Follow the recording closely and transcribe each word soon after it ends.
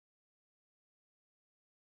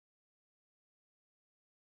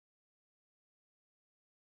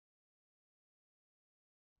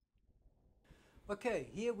Okay,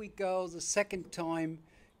 here we go, the second time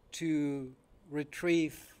to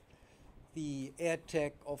retrieve the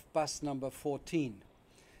AirTag of bus number 14.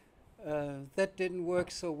 That didn't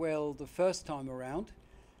work so well the first time around.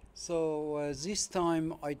 So this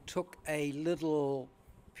time I took a little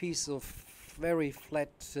piece of very flat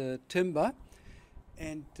timber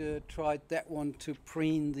and tried that one to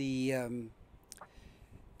preen the,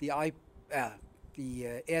 eye,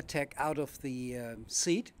 the AirTag out of the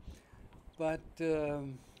seat. But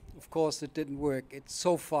of course it didn't work. It's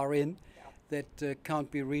so far in that can't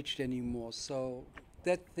be reached anymore. So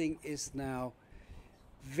that thing is now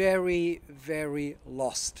very, very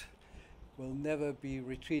lost. Will never be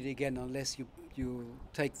retrieved again unless you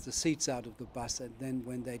take the seats out of the bus, and then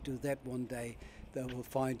when they do that one day, they will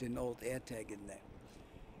find an old AirTag in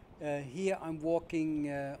there. Here I'm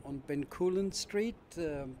walking on Bencoolen Street,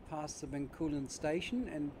 past the Bencoolen station,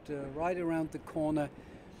 and right around the corner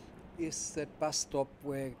is that bus stop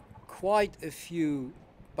where quite a few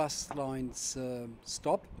bus lines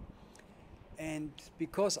stop. And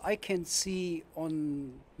because I can see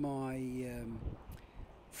on my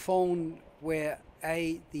phone where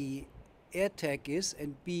A, the AirTag is,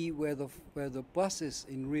 and B, where the bus is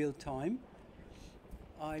in real time,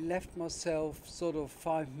 I left myself sort of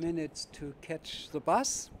 5 minutes to catch the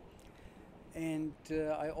bus. And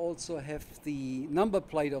I also have the number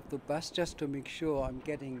plate of the bus just to make sure I'm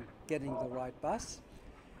getting the right bus.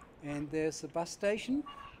 And there's a bus station.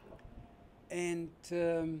 And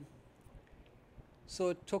so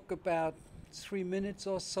it took about 3 minutes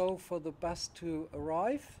or so for the bus to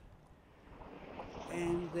arrive.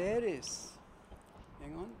 And there it is.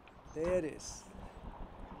 Hang on. There it is.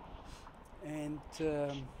 And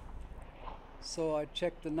so I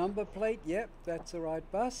checked the number plate. Yep, that's the right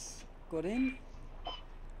bus. Got in.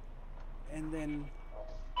 And then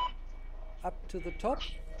up to the top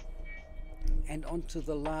and onto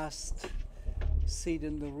the last seat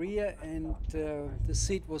in the rear, and the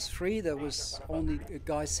seat was free. There was only a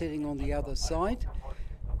guy sitting on the other side,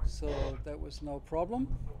 so that was no problem.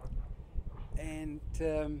 And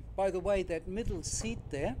by the way, that middle seat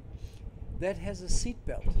there, that has a seat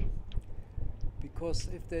belt, because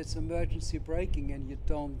if there's emergency braking and you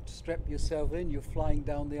don't strap yourself in, you're flying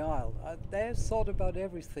down the aisle. They've thought about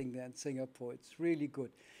everything there in Singapore. It's really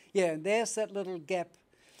good. Yeah, and there's that little gap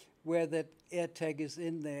where that AirTag is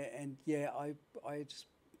in there, and yeah, I just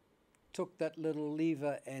took that little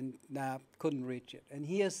lever and couldn't reach it. And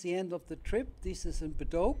here's the end of the trip. This is in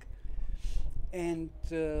Bedok, and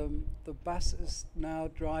the bus is now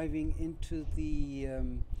driving into the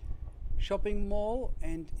shopping mall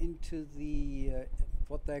and into the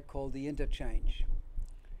what they call the interchange.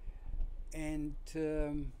 And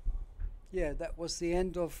yeah, that was the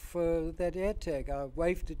end of that AirTag. I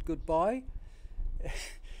waved it goodbye.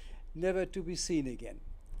 Never to be seen again.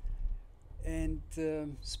 And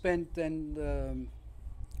spent then the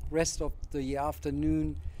rest of the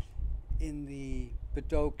afternoon in the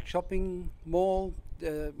Bedok shopping mall.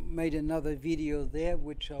 Made another video there,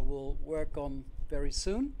 which I will work on very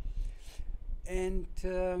soon. And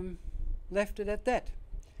left it at that.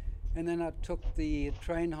 And then I took the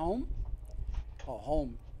train home,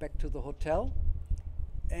 back to the hotel.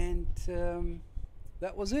 And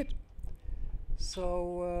that was it.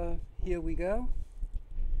 So here we go.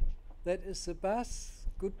 That is the bus.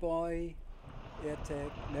 Goodbye, AirTag,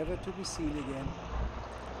 never to be seen again.